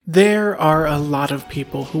There are a lot of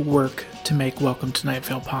people who work to make Welcome to Night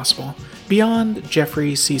Vale possible. Beyond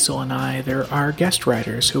Jeffrey, Cecil, and I, there are guest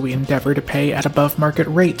writers who we endeavor to pay at above-market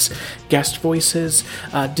rates. Guest voices,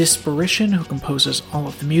 Disparition, who composes all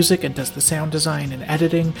of the music and does the sound design and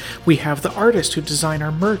editing. We have the artist who design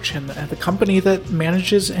our merch and the company that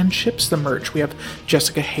manages and ships the merch. We have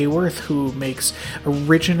Jessica Hayworth, who makes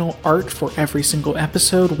original art for every single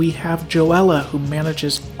episode. We have Joella, who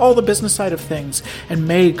manages all the business side of things, and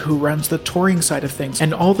Meg, who runs the touring side of things,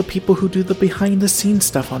 and all the people who do the behind-the-scenes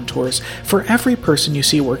stuff on tours. For every person you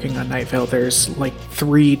see working on Night Vale, there's like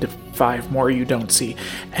 3 to 5 more you don't see.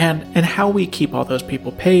 And how we keep all those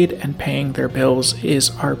people paid and paying their bills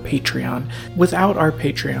is our Patreon. Without our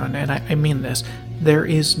Patreon, and I mean this, there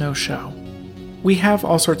is no show. We have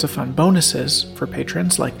all sorts of fun bonuses for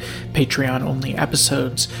patrons, like Patreon-only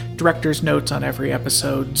episodes, director's notes on every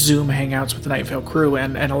episode, Zoom hangouts with the Night Vale crew,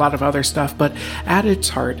 and a lot of other stuff, but at its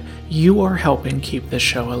heart, you are helping keep this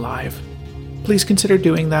show alive. Please consider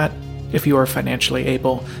doing that if you are financially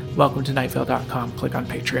able. Welcome to nightvale.com. Click on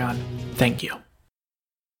Patreon. Thank you.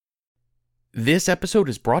 This episode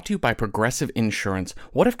is brought to you by Progressive Insurance.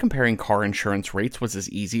 What if comparing car insurance rates was as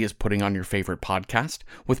easy as putting on your favorite podcast?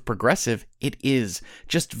 With Progressive, it is.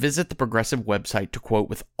 Just visit the Progressive website to quote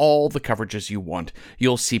with all the coverages you want.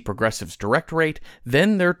 You'll see Progressive's direct rate,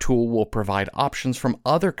 then their tool will provide options from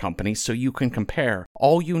other companies so you can compare.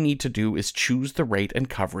 All you need to do is choose the rate and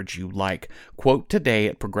coverage you like. Quote today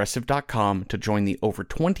at Progressive.com to join the over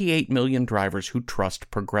 28 million drivers who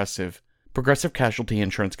trust Progressive. Progressive Casualty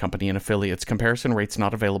Insurance Company and Affiliates. Comparison rates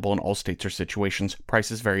not available in all states or situations.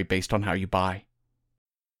 Prices vary based on how you buy.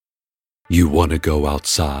 You want to go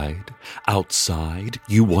outside? Outside?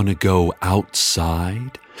 You want to go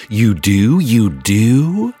outside? You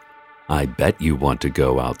do? I bet you want to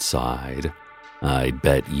go outside. I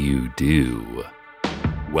bet you do.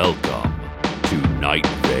 Welcome to Night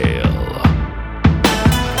Vale.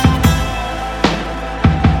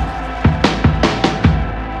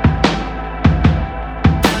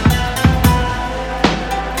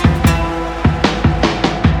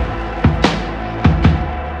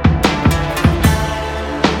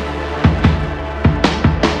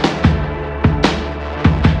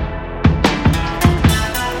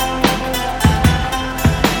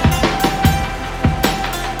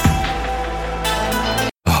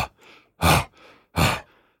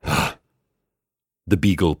 The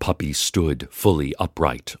beagle puppy stood fully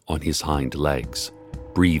upright on his hind legs,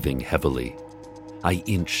 breathing heavily. I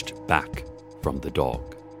inched back from the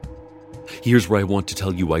dog. Here's where I want to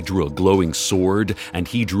tell you I drew a glowing sword, and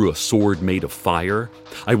he drew a sword made of fire.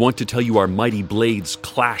 I want to tell you our mighty blades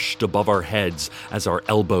clashed above our heads as our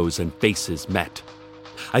elbows and faces met.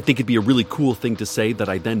 I think it'd be a really cool thing to say that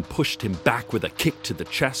I then pushed him back with a kick to the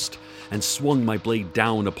chest, and swung my blade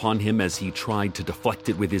down upon him as he tried to deflect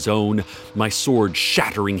it with his own, my sword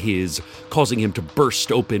shattering his, causing him to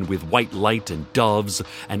burst open with white light and doves,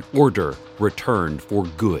 and order returned for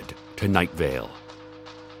good to Night Vale.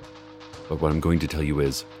 But what I'm going to tell you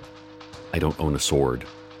is, I don't own a sword.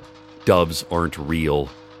 Doves aren't real,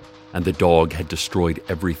 and the dog had destroyed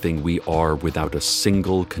everything we are without a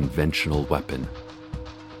single conventional weapon.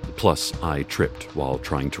 Plus, I tripped while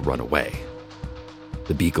trying to run away.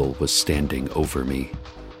 The beagle was standing over me.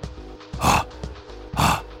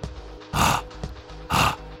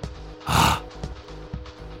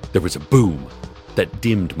 There was a boom that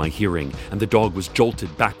dimmed my hearing, and the dog was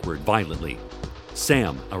jolted backward violently.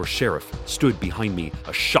 Sam, our sheriff, stood behind me,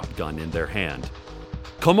 a shotgun in their hand.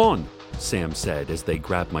 "Come on," Sam said as they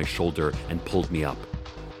grabbed my shoulder and pulled me up.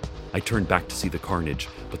 I turned back to see the carnage,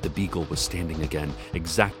 but the beagle was standing again,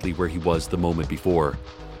 exactly where he was the moment before.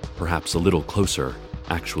 Perhaps a little closer,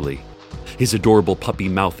 actually. His adorable puppy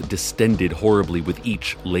mouth distended horribly with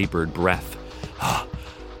each labored breath.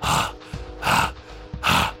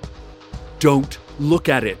 "Don't look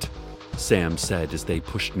at it," Sam said as they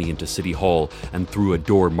pushed me into City Hall and through a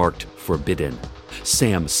door marked forbidden.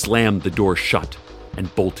 Sam slammed the door shut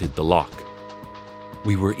and bolted the lock.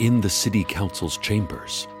 We were in the city council's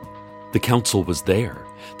chambers. The council was there.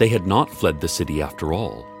 They had not fled the city after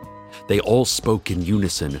all. They all spoke in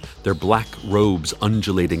unison, their black robes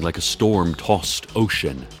undulating like a storm-tossed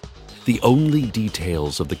ocean. The only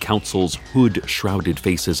details of the council's hood-shrouded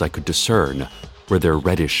faces I could discern were their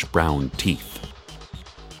reddish-brown teeth.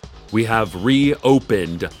 "We have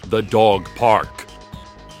reopened the dog park,"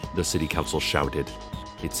 the city council shouted.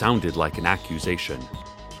 It sounded like an accusation.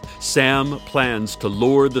 "Sam plans to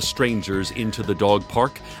lure the strangers into the dog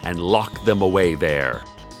park and lock them away there."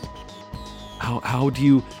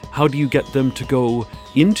 How do you get them to go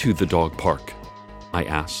into the dog park?" I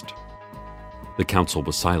asked. The council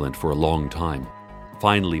was silent for a long time,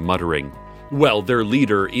 finally muttering, "Well, their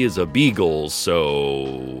leader is a beagle,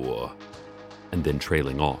 so..." and then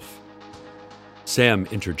trailing off. Sam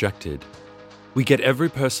interjected, "We get every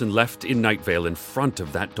person left in Night Vale in front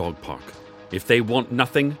of that dog park. If they want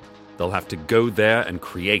nothing, they'll have to go there and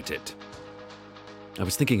create it." I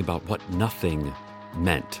was thinking about what nothing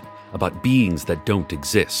meant, about beings that don't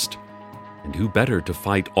exist. And who better to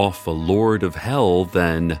fight off a lord of hell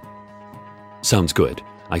than... "Sounds good,"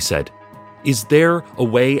 I said. "Is there a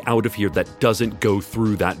way out of here that doesn't go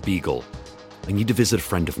through that beagle? I need to visit a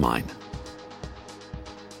friend of mine."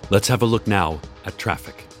 Let's have a look now at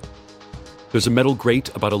traffic. There's a metal grate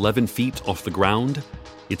about 11 feet off the ground.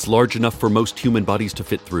 It's large enough for most human bodies to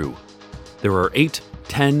fit through. There are 8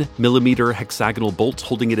 10-millimeter hexagonal bolts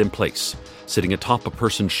holding it in place, sitting atop a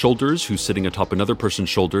person's shoulders, who's sitting atop another person's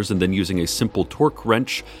shoulders, and then using a simple torque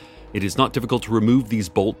wrench. It is not difficult to remove these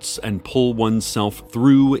bolts and pull oneself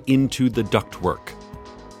through into the ductwork.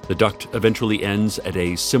 The duct eventually ends at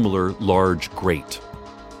a similar large grate.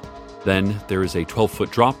 Then there is a 12-foot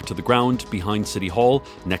drop to the ground behind City Hall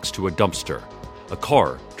next to a dumpster. A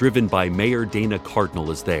car driven by Mayor Dana Cardinal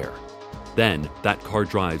is there. Then that car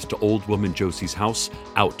drives to Old Woman Josie's house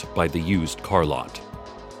out by the used car lot.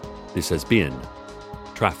 This has been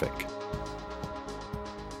Traffic.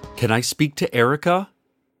 "Can I speak to Erica?"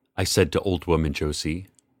 I said to Old Woman Josie.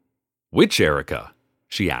 "Which Erica?"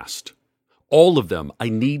 she asked. "All of them. I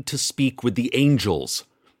need to speak with the angels."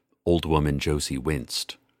 Old Woman Josie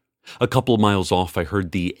winced. A couple miles off, I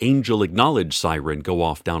heard the Angel Acknowledge siren go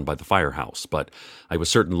off down by the firehouse, but I was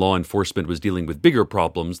certain law enforcement was dealing with bigger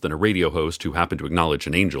problems than a radio host who happened to acknowledge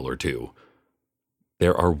an angel or two.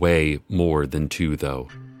 There are way more than 2, though.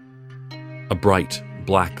 A bright,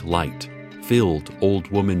 black light filled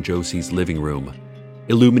Old Woman Josie's living room,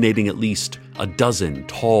 illuminating at least a dozen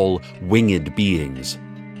tall, winged beings.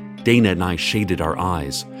 Dana and I shaded our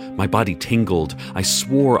eyes. My body tingled. I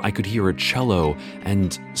swore I could hear a cello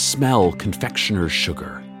and smell confectioner's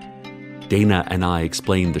sugar. Dana and I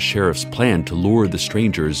explained the sheriff's plan to lure the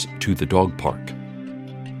strangers to the dog park.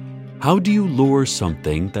 "How do you lure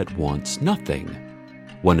something that wants nothing?"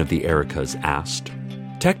 one of the Ericas asked.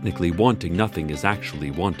 "Technically, wanting nothing is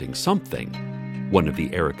actually wanting something," one of the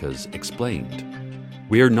Ericas explained.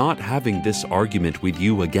 "We're not having this argument with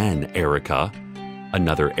you again, Erica,"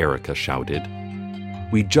 another Erica shouted.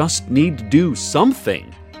 "We just need to do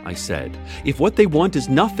something," I said. "If what they want is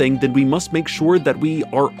nothing, then we must make sure that we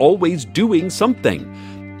are always doing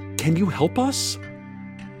something. Can you help us?"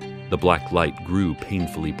 The black light grew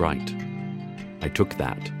painfully bright. I took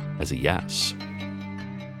that as a yes.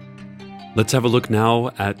 Let's have a look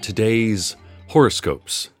now at today's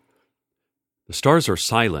horoscopes. The stars are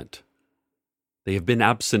silent. They have been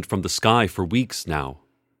absent from the sky for weeks now.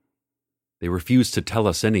 They refuse to tell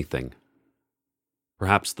us anything.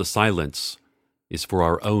 Perhaps the silence is for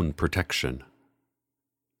our own protection.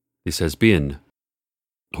 This has been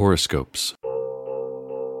Horoscopes.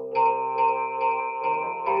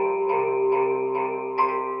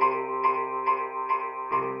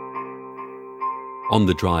 On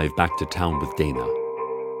the drive back to town with Dana.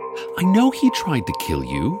 "I know he tried to kill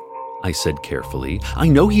you," I said carefully. "I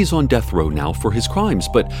know he's on death row now for his crimes,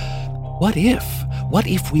 but what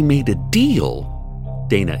if we made a deal?"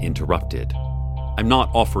 Dana interrupted. "I'm not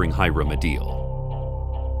offering Hiram a deal."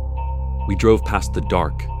 We drove past the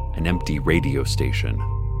dark and empty radio station.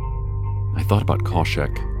 I thought about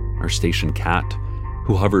Koshek, our station cat,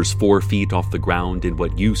 who hovers 4 feet off the ground in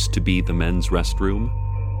what used to be the men's restroom.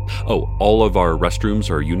 Oh, all of our restrooms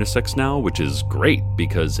are unisex now, which is great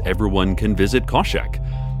because everyone can visit Koshek.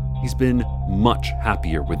 He's been much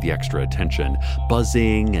happier with the extra attention,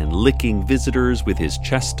 buzzing and licking visitors with his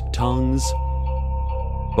chest tongues.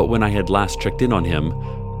 But when I had last checked in on him,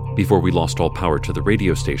 before we lost all power to the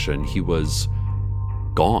radio station, he was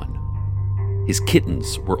gone. His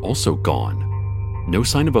kittens were also gone. No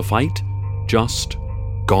sign of a fight, just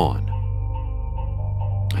gone.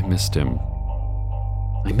 I missed him.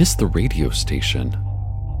 I missed the radio station.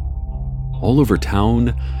 All over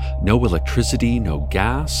town, no electricity, no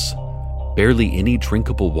gas, barely any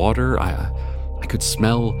drinkable water. I could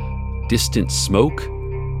smell distant smoke.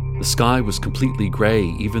 The sky was completely gray,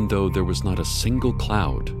 even though there was not a single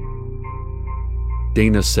cloud.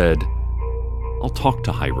 Dana said, "I'll talk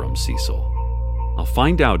to Hiram, Cecil. I'll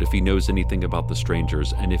find out if he knows anything about the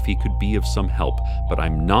strangers and if he could be of some help, but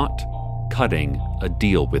I'm not cutting a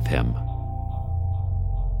deal with him."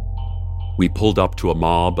 We pulled up to a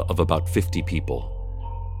mob of about 50 people.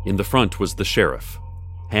 In the front was the sheriff,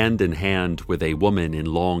 hand in hand with a woman in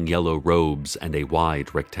long yellow robes and a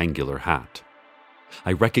wide rectangular hat.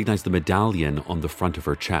 I recognized the medallion on the front of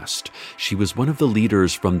her chest. She was one of the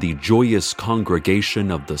leaders from the Joyous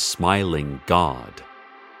Congregation of the Smiling God,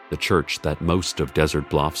 the church that most of Desert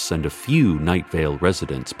Bluffs and a few Night Vale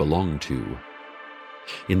residents belong to.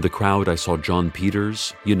 In the crowd, I saw John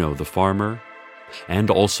Peters, the farmer, and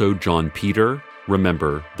also John Peter,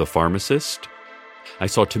 remember, the pharmacist. I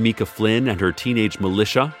saw Tamika Flynn and her teenage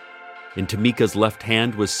militia. In Tamika's left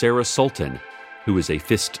hand was Sarah Sultan, who is a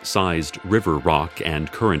fist-sized river rock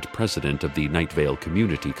and current president of the Night Vale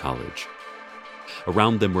Community College.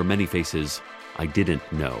 Around them were many faces I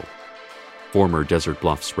didn't know. Former Desert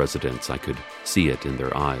Bluffs residents, I could see it in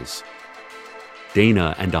their eyes.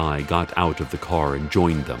 Dana and I got out of the car and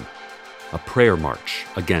joined them. A prayer march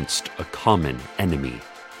against a common enemy.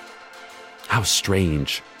 How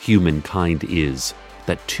strange humankind is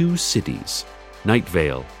that two cities, Night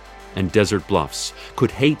Vale and Desert Bluffs,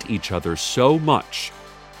 could hate each other so much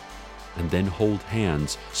and then hold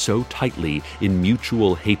hands so tightly in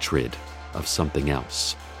mutual hatred of something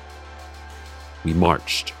else. We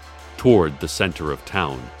marched toward the center of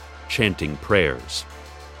town, chanting prayers.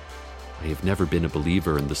 I have never been a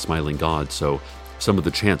believer in the Smiling God, so some of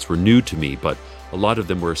the chants were new to me, but a lot of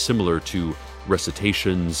them were similar to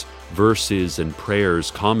recitations, verses, and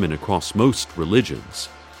prayers common across most religions.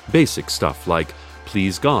 Basic stuff like,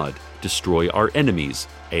 please God, destroy our enemies,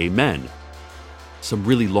 amen. Some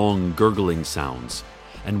really long gurgling sounds,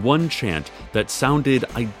 and one chant that sounded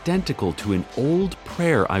identical to an old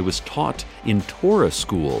prayer I was taught in Torah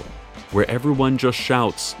school, where everyone just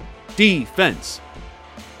shouts, defense,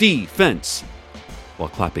 defense, while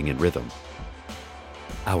clapping in rhythm.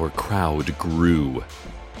 Our crowd grew.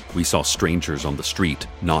 We saw strangers on the street,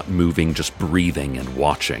 not moving, just breathing and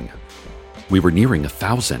watching. We were nearing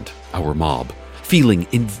 1,000, our mob, feeling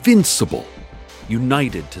invincible,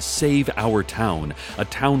 united to save our town, a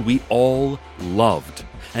town we all loved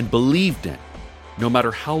and believed in, no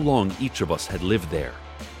matter how long each of us had lived there.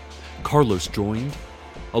 Carlos joined,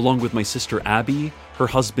 along with my sister Abby, her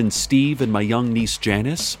husband Steve, and my young niece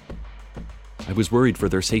Janice. I was worried for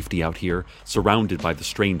their safety out here, surrounded by the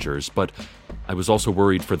strangers, but I was also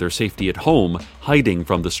worried for their safety at home, hiding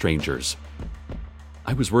from the strangers.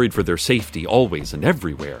 I was worried for their safety always and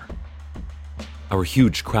everywhere. Our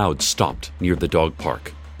huge crowd stopped near the dog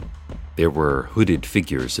park. There were hooded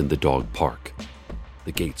figures in the dog park.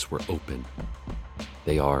 The gates were open.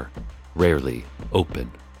 They are rarely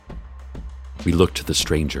open. We looked to the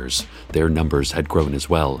strangers. Their numbers had grown as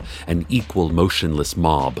well, an equal motionless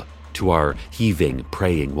mob to our heaving,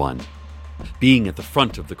 praying one. Being at the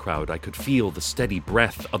front of the crowd, I could feel the steady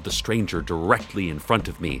breath of the stranger directly in front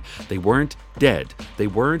of me. They weren't dead. They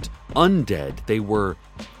weren't undead. They were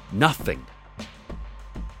nothing.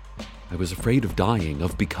 I was afraid of dying,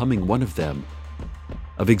 of becoming one of them,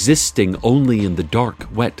 of existing only in the dark,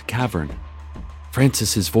 wet cavern.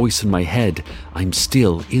 Francis's voice in my head, I'm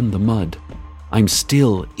still in the mud. I'm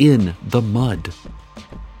still in the mud.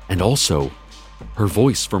 And also, her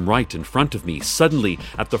voice from right in front of me, suddenly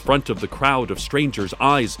at the front of the crowd of strangers,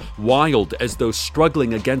 eyes wild as though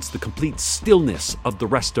struggling against the complete stillness of the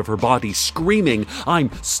rest of her body, screaming,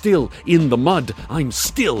 I'm still in the mud. I'm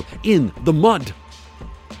still in the mud.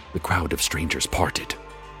 The crowd of strangers parted,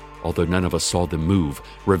 although none of us saw them move,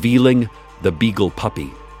 revealing the beagle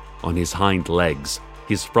puppy on his hind legs,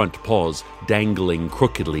 his front paws dangling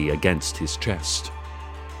crookedly against his chest.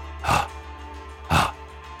 Ha! Ha!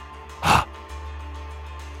 Ha!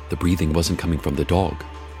 The breathing wasn't coming from the dog,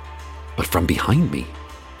 but from behind me.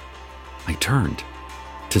 I turned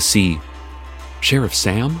to see Sheriff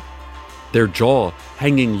Sam, their jaw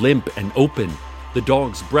hanging limp and open. The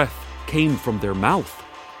dog's breath came from their mouth.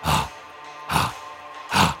 Ha! Ha!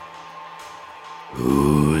 Ha!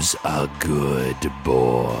 Who's a good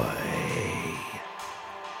boy?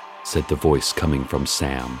 Said the voice coming from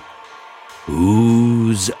Sam.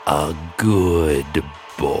 Who's a good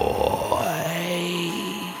boy?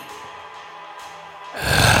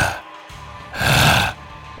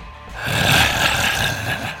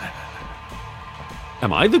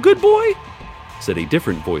 Am I the good boy? Said a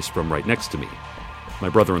different voice from right next to me. My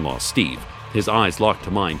brother-in-law, Steve, his eyes locked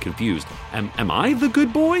to mine, confused. Am I the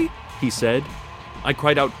good boy? He said. I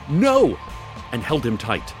cried out, no! And held him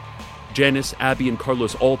tight. Janice, Abby, and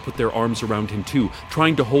Carlos all put their arms around him too,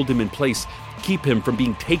 trying to hold him in place, keep him from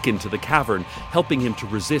being taken to the cavern, helping him to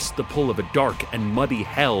resist the pull of a dark and muddy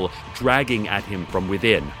hell dragging at him from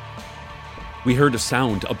within. We heard a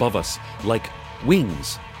sound above us, like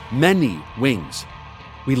wings, many wings.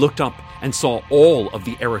 We looked up and saw all of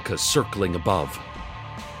the Ericas circling above.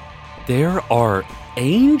 There are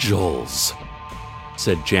angels,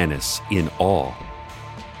 said Janice in awe.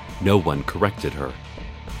 No one corrected her.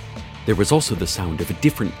 There was also the sound of a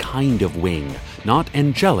different kind of wing, not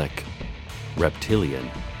angelic, reptilian.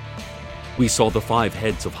 We saw the 5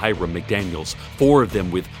 heads of Hiram McDaniels, 4 of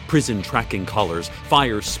them with prison-tracking collars.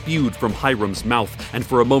 Fire spewed from Hiram's mouth, and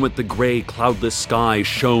for a moment the gray, cloudless sky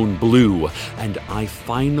shone blue. And I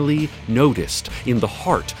finally noticed, in the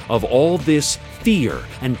heart of all this fear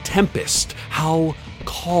and tempest, how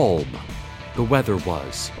calm the weather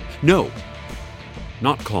was. No,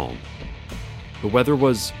 not calm. The weather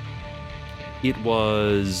was... It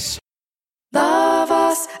was... Love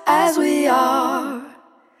us as we are.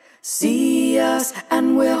 See us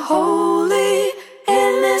and we're holy.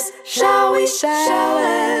 In this shall we shall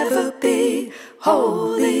ever be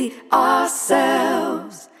holy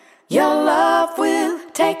ourselves. Your love will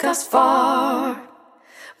take us far.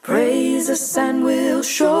 Praise us and we'll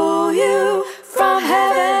show you from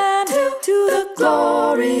heaven to the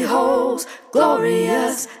glory holes,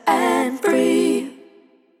 glorious and free.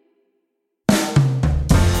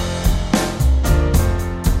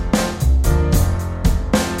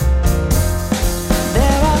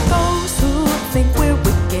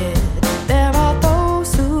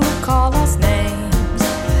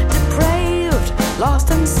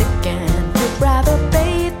 Lost and sick and would rather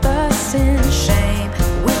bathe us in shame.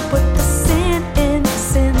 We put the sin in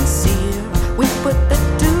sincere. We put the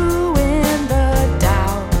do in the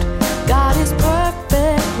doubt. God is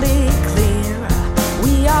perfectly clear.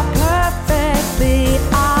 We are perfectly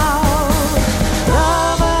out.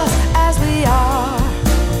 Love us as we are.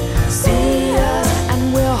 See us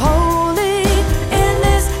and we're holy. In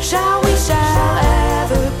this shall we shall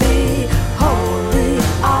ever be holy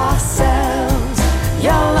ourselves.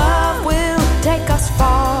 Your love will take us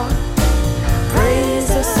far. Praise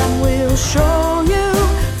us and we'll show you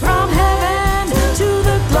from heaven to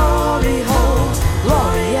the glory holes,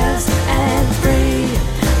 glorious and free.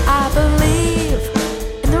 I believe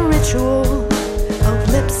in the ritual of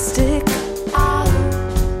lipstick,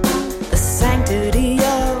 the sanctity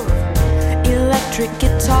of electric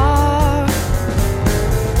guitar.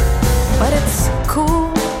 But it's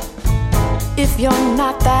cool if you're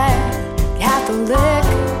not that Catholic.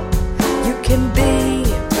 You can be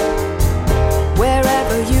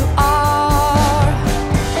wherever you are.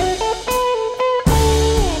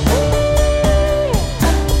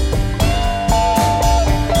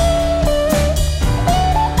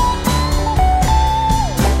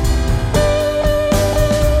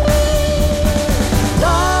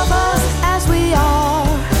 Love us as we are.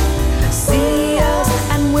 See us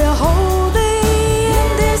and we're holy.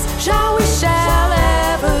 In this shall we shall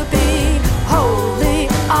ever be holy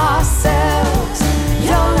ourselves.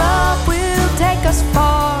 Your love will take us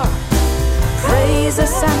far. Praise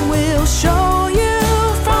us and we'll show you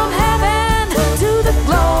from heaven to the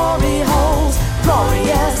glory holes,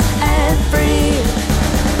 glorious and free.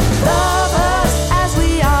 Love us as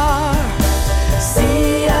we are.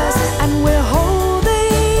 See us and we're holy.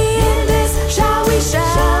 In this shall we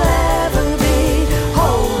shall ever be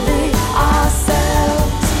holy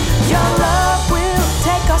ourselves. Your love will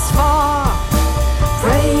take us far.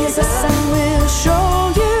 Praise us and we'll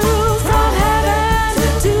show you from heaven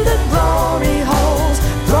to the glory holes,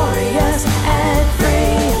 glorious and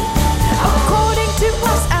free. According to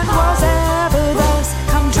us and was ever thus,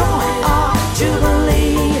 come join our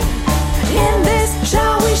jubilee. In this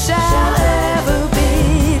shall we shall ever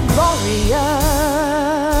be glorious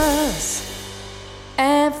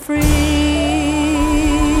and free.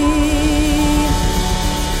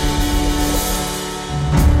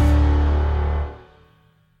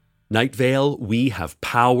 Night Vale, we have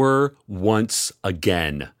power once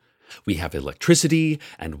again. We have electricity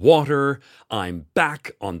and water. I'm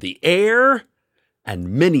back on the air, and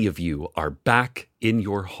many of you are back in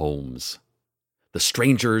your homes. The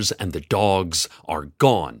strangers and the dogs are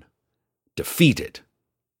gone, defeated. ?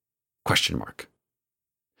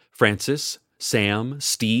 Francis, Sam,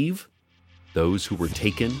 Steve, those who were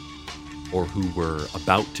taken or who were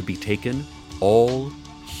about to be taken, all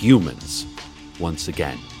humans once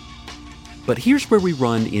again. But here's where we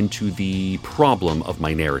run into the problem of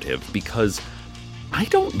my narrative, because I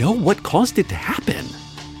don't know what caused it to happen.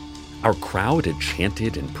 Our crowd had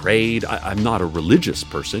chanted and prayed. I'm not a religious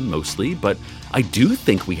person, mostly, but I do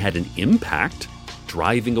think we had an impact,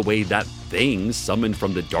 driving away that thing summoned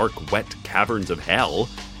from the dark, wet caverns of hell.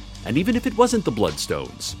 And even if it wasn't the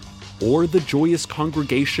Bloodstones, or the joyous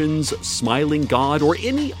congregation's smiling God, or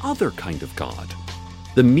any other kind of God,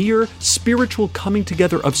 the mere spiritual coming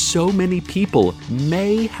together of so many people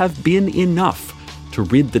may have been enough to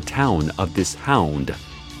rid the town of this hound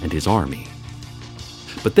and his army.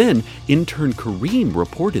 But then, intern Kareem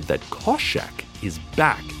reported that Koshek is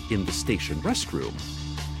back in the station restroom.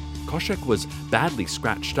 Koshek was badly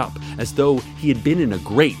scratched up, as though he had been in a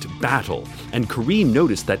great battle, and Kareem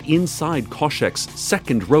noticed that inside Koshek's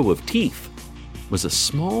second row of teeth was a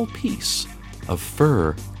small piece of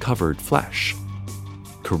fur-covered flesh.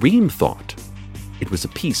 Kareem thought it was a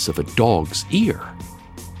piece of a dog's ear.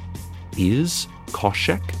 Is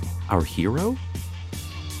Koshek our hero?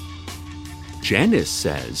 Janice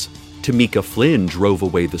says Tamika Flynn drove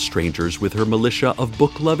away the strangers with her militia of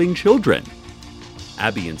book-loving children.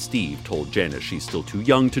 Abby and Steve told Janice she's still too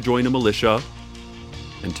young to join a militia,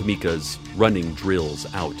 and Tamika's running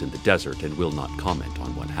drills out in the desert and will not comment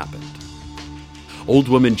on what happened. Old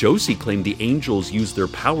woman Josie claimed the angels used their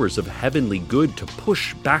powers of heavenly good to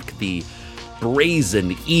push back the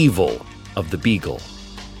brazen evil of the Beagle.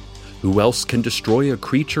 Who else can destroy a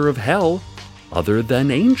creature of hell other than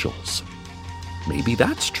angels? Maybe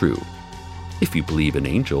that's true, if you believe in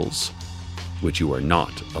angels, which you are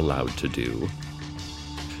not allowed to do.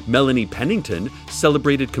 Melanie Pennington,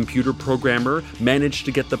 celebrated computer programmer, managed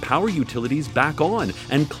to get the power utilities back on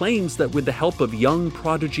and claims that with the help of young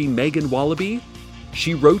prodigy Megan Wallaby,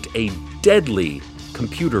 she wrote a deadly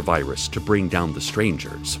computer virus to bring down the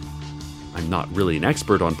strangers. I'm not really an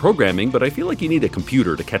expert on programming, but I feel like you need a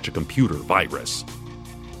computer to catch a computer virus.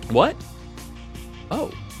 What?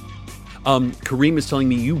 Oh. Kareem is telling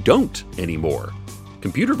me you don't anymore.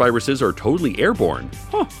 Computer viruses are totally airborne.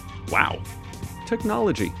 Huh. Wow.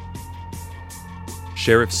 Technology.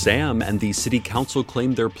 Sheriff Sam and the city council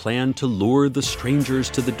claimed their plan to lure the strangers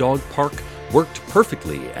to the dog park worked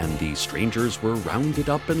perfectly, and the strangers were rounded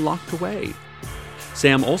up and locked away.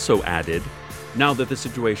 Sam also added, "Now that the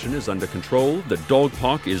situation is under control, the dog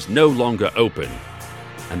park is no longer open."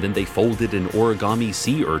 And then they folded an origami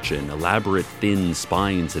sea urchin, elaborate thin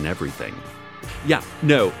spines and everything. "Yeah,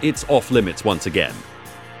 no, it's off limits once again,"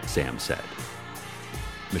 Sam said.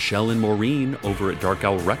 Michelle and Maureen over at Dark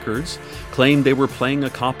Owl Records claimed they were playing a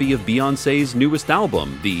copy of Beyoncé's newest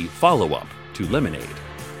album, the follow-up to Lemonade,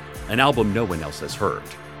 an album no one else has heard.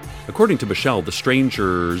 According to Michelle, the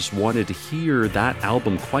strangers wanted to hear that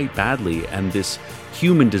album quite badly, and this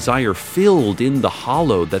human desire filled in the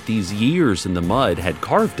hollow that these years in the mud had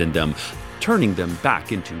carved in them, turning them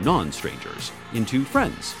back into non-strangers, into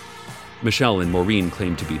friends. Michelle and Maureen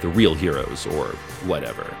claimed to be the real heroes, or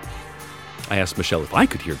whatever. I asked Michelle if I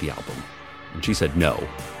could hear the album, and she said no,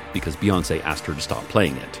 because Beyoncé asked her to stop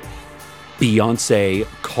playing it. "Beyoncé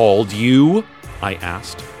called you?" I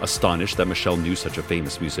asked, astonished that Michelle knew such a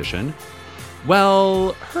famous musician.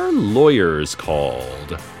 "Well, her lawyers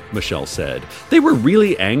called," Michelle said. "They were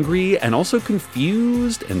really angry and also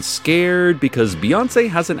confused and scared because Beyoncé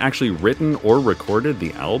hasn't actually written or recorded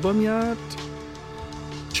the album yet."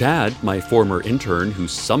 Chad, my former intern who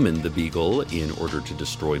summoned the Beagle in order to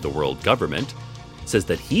destroy the world government, says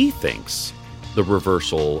that he thinks the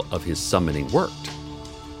reversal of his summoning worked.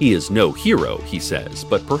 He is no hero, he says,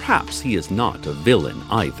 but perhaps he is not a villain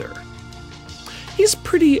either. "He's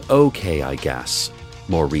pretty okay, I guess,"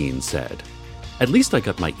 Maureen said. "At least I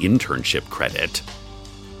got my internship credit."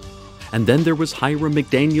 And then there was Hiram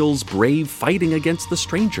McDaniel's brave fighting against the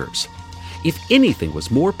strangers. If anything was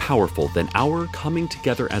more powerful than our coming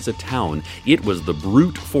together as a town, it was the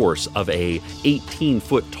brute force of a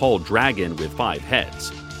 18-foot-tall dragon with 5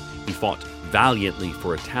 heads. He fought valiantly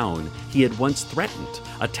for a town he had once threatened,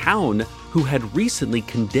 a town who had recently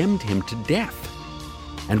condemned him to death.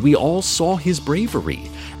 And we all saw his bravery,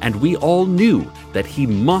 and we all knew that he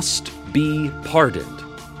must be pardoned.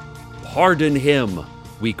 "Pardon him,"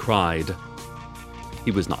 we cried. He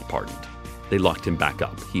was not pardoned. They locked him back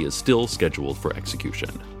up. He is still scheduled for execution.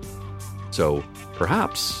 So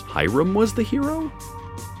perhaps Hiram was the hero?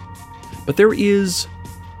 But there is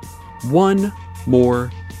one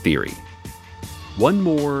more theory. One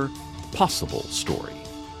more possible story.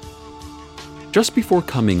 Just before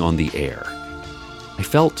coming on the air, I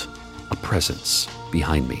felt a presence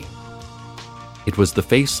behind me. It was the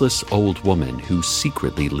faceless old woman who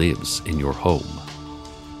secretly lives in your home.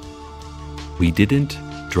 "We didn't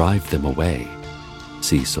drive them away,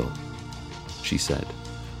 Cecil," she said.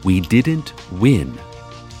 "We didn't win.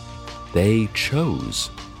 They chose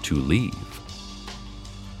to leave."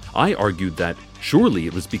 I argued that surely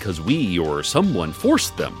it was because we or someone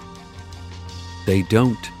forced them. "They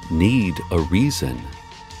don't need a reason,"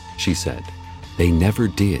 she said. "They never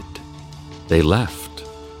did. They left,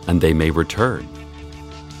 and they may return.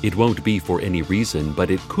 It won't be for any reason, but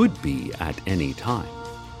it could be at any time.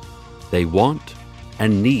 They want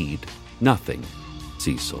and need nothing,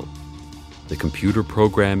 Cecil. The computer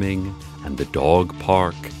programming and the dog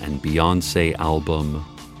park and Beyoncé album,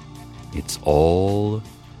 it's all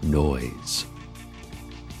noise."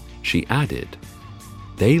 She added,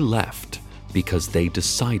 "They left because they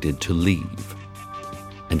decided to leave.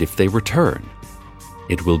 And if they return,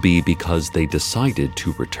 it will be because they decided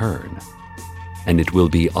to return. And it will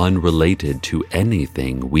be unrelated to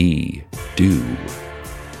anything we do."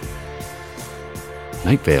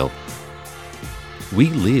 Night Vale, we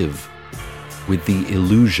live with the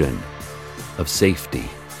illusion of safety,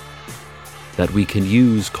 that we can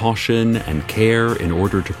use caution and care in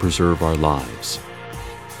order to preserve our lives.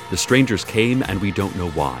 The strangers came and we don't know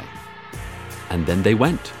why. And then they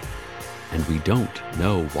went, and we don't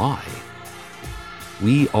know why.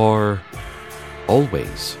 We are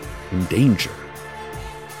always in danger.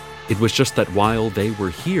 It was just that while they were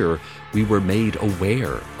here, we were made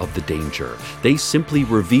aware of the danger. They simply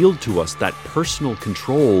revealed to us that personal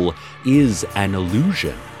control is an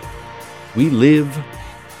illusion. We live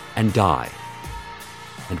and die,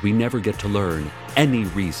 and we never get to learn any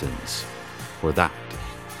reasons for that.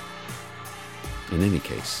 In any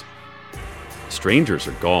case, strangers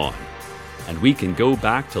are gone, and we can go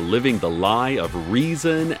back to living the lie of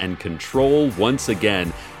reason and control once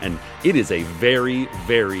again, and it is a very,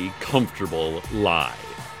 very comfortable lie.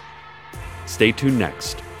 Stay tuned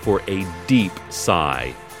next for a deep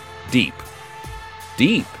sigh. Deep.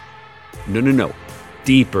 Deep. No.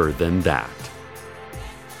 Deeper than that.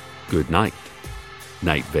 Good night,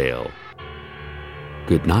 Night Vale.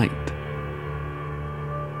 Good night.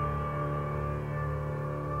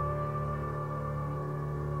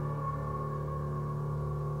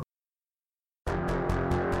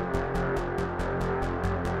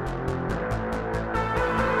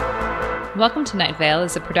 Welcome to Night Vale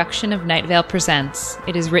is a production of Night Vale Presents.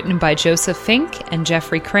 It is written by Joseph Fink and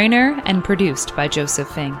Jeffrey Craner and produced by Joseph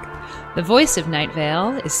Fink. The voice of Night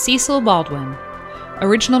Vale is Cecil Baldwin.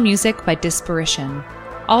 Original music by Disparition.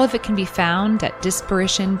 All of it can be found at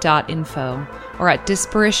disparition.info or at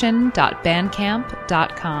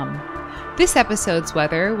disparition.bandcamp.com. This episode's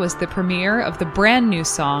weather was the premiere of the brand new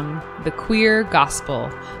song, The Queer Gospel,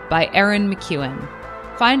 by Erin McEwen.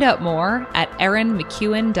 Find out more at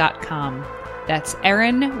erinmcewen.com. That's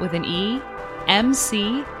Erin with an E,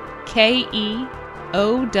 MCKEOWN.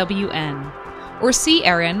 Or see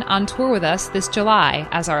Erin on tour with us this July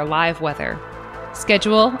as our live weather.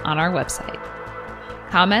 Schedule on our website.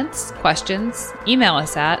 Comments, questions, email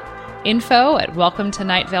us at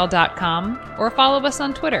info@welcometonightvale.com or follow us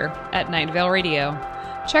on Twitter at Night Vale Radio.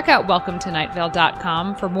 Check out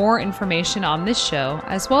welcometonightvale.com for more information on this show,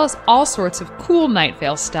 as well as all sorts of cool Night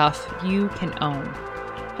Vale stuff you can own.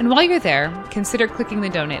 And while you're there, consider clicking the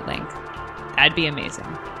donate link. That'd be amazing.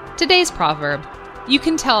 Today's proverb: you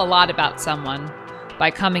can tell a lot about someone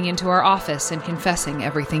by coming into our office and confessing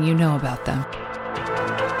everything you know about them.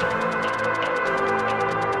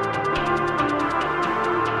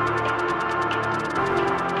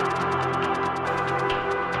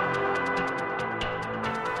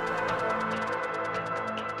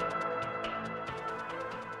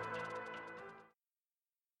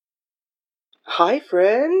 Hi,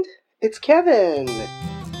 friend. It's Kevin.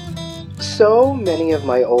 So many of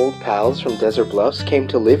my old pals from Desert Bluffs came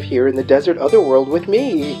to live here in the desert otherworld with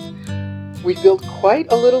me. We built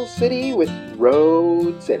quite a little city with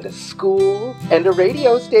roads and a school and a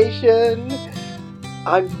radio station.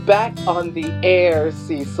 I'm back on the air,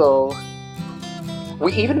 Cecil.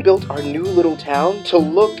 We even built our new little town to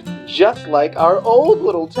look just like our old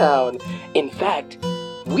little town. In fact,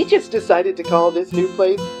 we just decided to call this new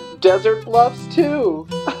place Desert Bluffs 2.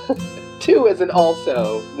 2 as in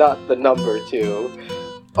also, not the number 2.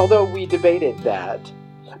 Although we debated that.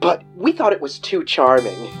 But we thought it was too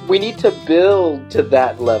charming. We need to build to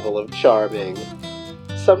that level of charming.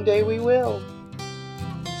 Someday we will.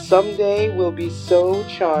 Someday we'll be so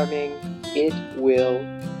charming, it will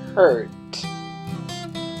hurt.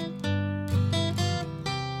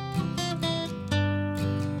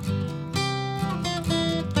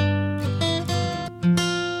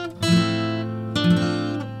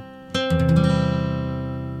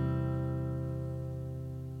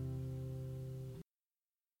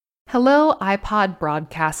 Hello, iPod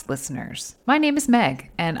broadcast listeners. My name is Meg,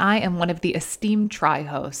 and I am one of the esteemed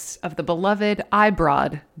tri-hosts of the beloved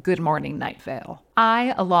iBroad Good Morning Night Vale.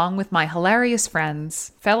 I, along with my hilarious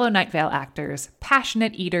friends, fellow Night Vale actors,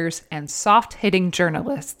 passionate eaters, and soft-hitting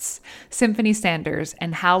journalists, Symphony Sanders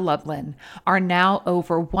and Hal Lublin, are now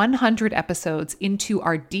over 100 episodes into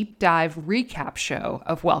our deep dive recap show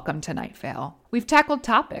of Welcome to Night Vale. We've tackled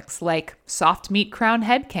topics like soft meat crown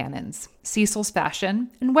headcanons, Cecil's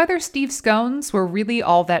fashion, and whether Steve scones were really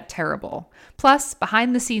all that terrible, plus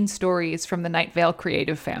behind-the-scenes stories from the Night Vale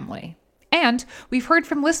creative family. And we've heard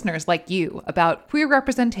from listeners like you about queer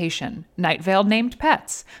representation, Night Vale named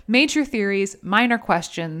pets, major theories, minor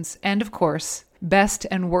questions, and of course, best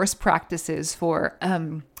and worst practices for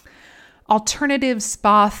alternative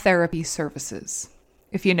spa therapy services.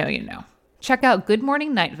 If you know, you know. Check out Good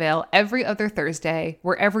Morning Night Vale every other Thursday,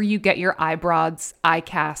 wherever you get your iBroads,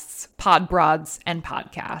 iCasts, Podbroads, and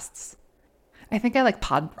podcasts. I think I like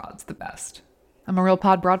Podbroads the best. I'm a real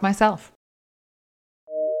Podbroad myself.